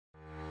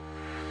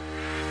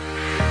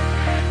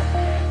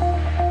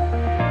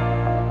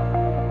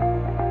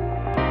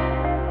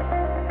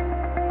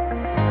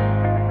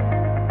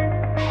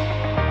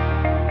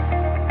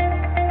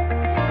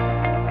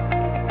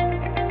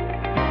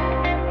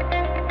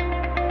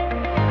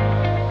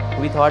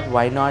We thought,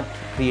 why not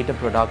create a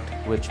product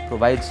which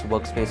provides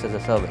workspace as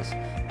a service?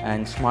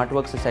 And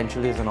Smartworks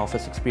essentially is an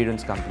office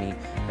experience company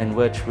in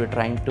which we're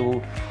trying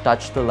to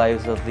touch the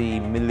lives of the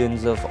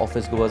millions of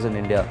office goers in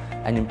India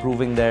and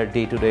improving their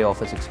day-to-day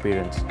office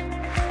experience.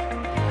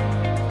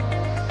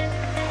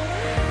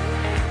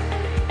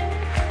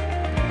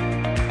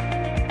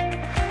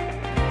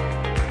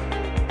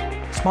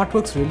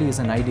 Smartworks really is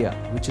an idea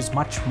which is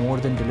much more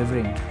than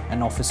delivering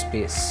an office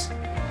space.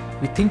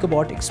 We think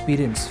about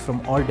experience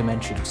from all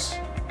dimensions,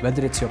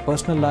 whether it's your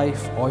personal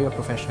life or your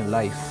professional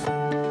life.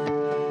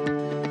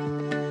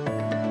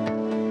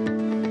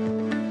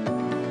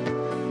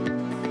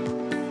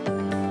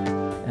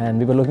 And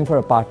we were looking for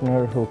a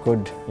partner who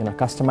could,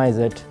 customize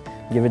it,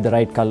 give it the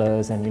right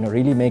colors, and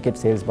really make it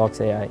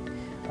Salesbox AI,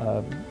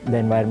 the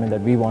environment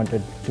that we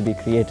wanted to be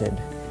created.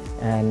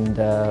 And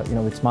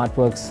with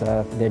Smartworks,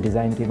 their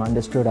design team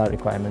understood our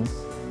requirements,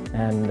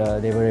 and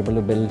they were able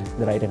to build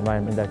the right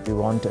environment that we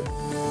wanted.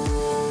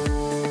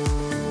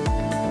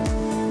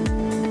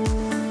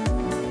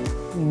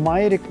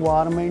 My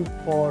requirement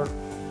for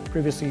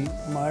privacy,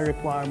 my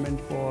requirement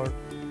for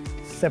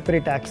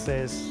separate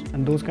access,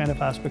 and those kind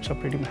of aspects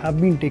of it have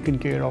been taken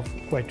care of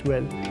quite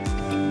well.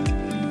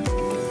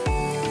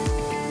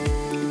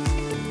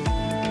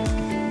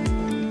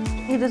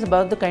 It is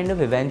about the kind of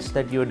events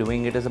that you're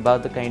doing, it is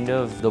about the kind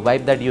of the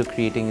vibe that you're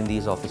creating in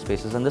these office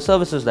spaces and the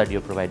services that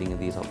you're providing in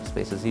these office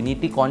spaces. You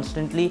need to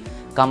constantly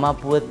come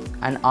up with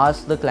and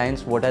ask the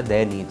clients what are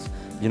their needs.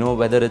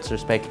 Whether it's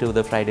respect to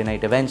the Friday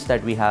night events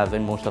that we have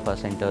in most of our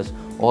centers,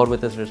 or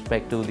with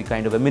respect to the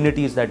kind of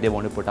amenities that they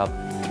want to put up.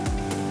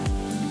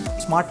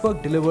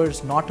 Smartwork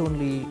delivers not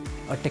only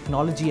a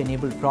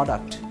technology-enabled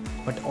product,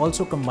 but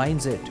also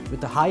combines it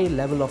with a high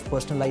level of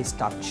personalized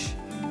touch.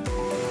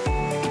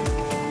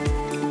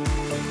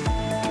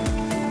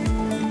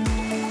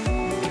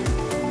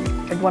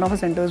 At one of our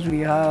centers, we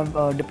have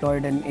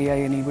deployed an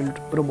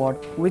AI-enabled robot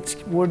which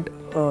would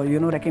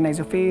recognize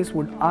your face,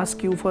 would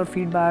ask you for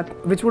feedback,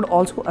 which would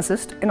also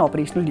assist in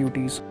operational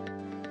duties.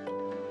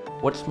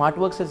 What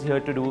Smartworks is here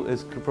to do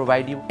is to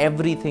provide you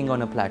everything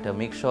on a platter.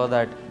 Make sure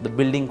that the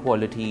building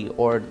quality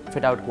or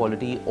fit-out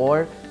quality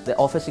or the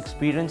office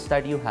experience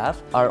that you have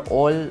are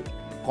all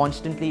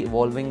constantly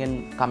evolving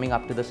and coming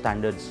up to the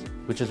standards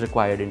which is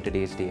required in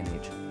today's day and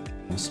age.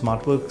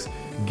 Smartworks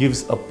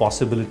gives a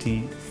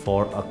possibility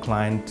for a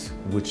client,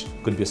 which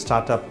could be a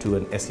startup to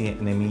an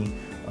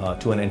SME,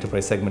 to an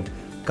enterprise segment,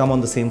 come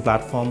on the same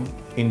platform,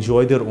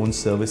 enjoy their own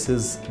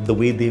services the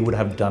way they would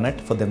have done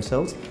it for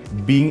themselves,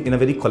 being in a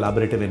very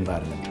collaborative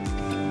environment.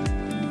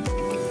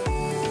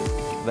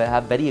 We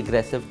have very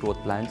aggressive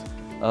growth plans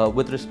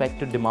with respect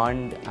to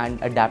demand and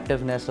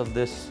adaptiveness of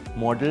this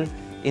model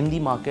in the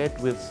market.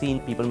 We've seen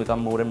people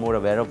become more and more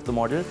aware of the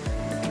model.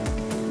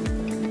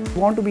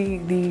 We want to be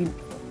the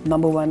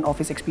 #1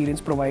 office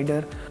experience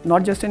provider,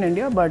 not just in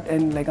India, but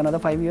in like another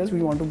 5 years,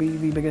 we want to be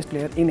the biggest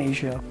player in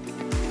Asia.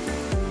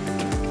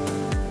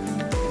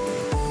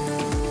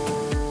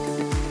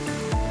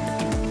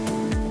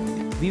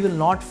 We will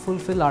not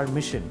fulfill our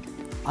mission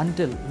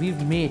until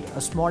we've made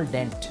a small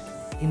dent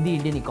in the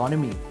Indian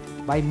economy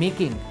by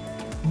making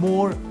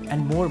more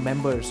and more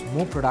members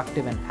more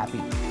productive and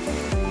happy.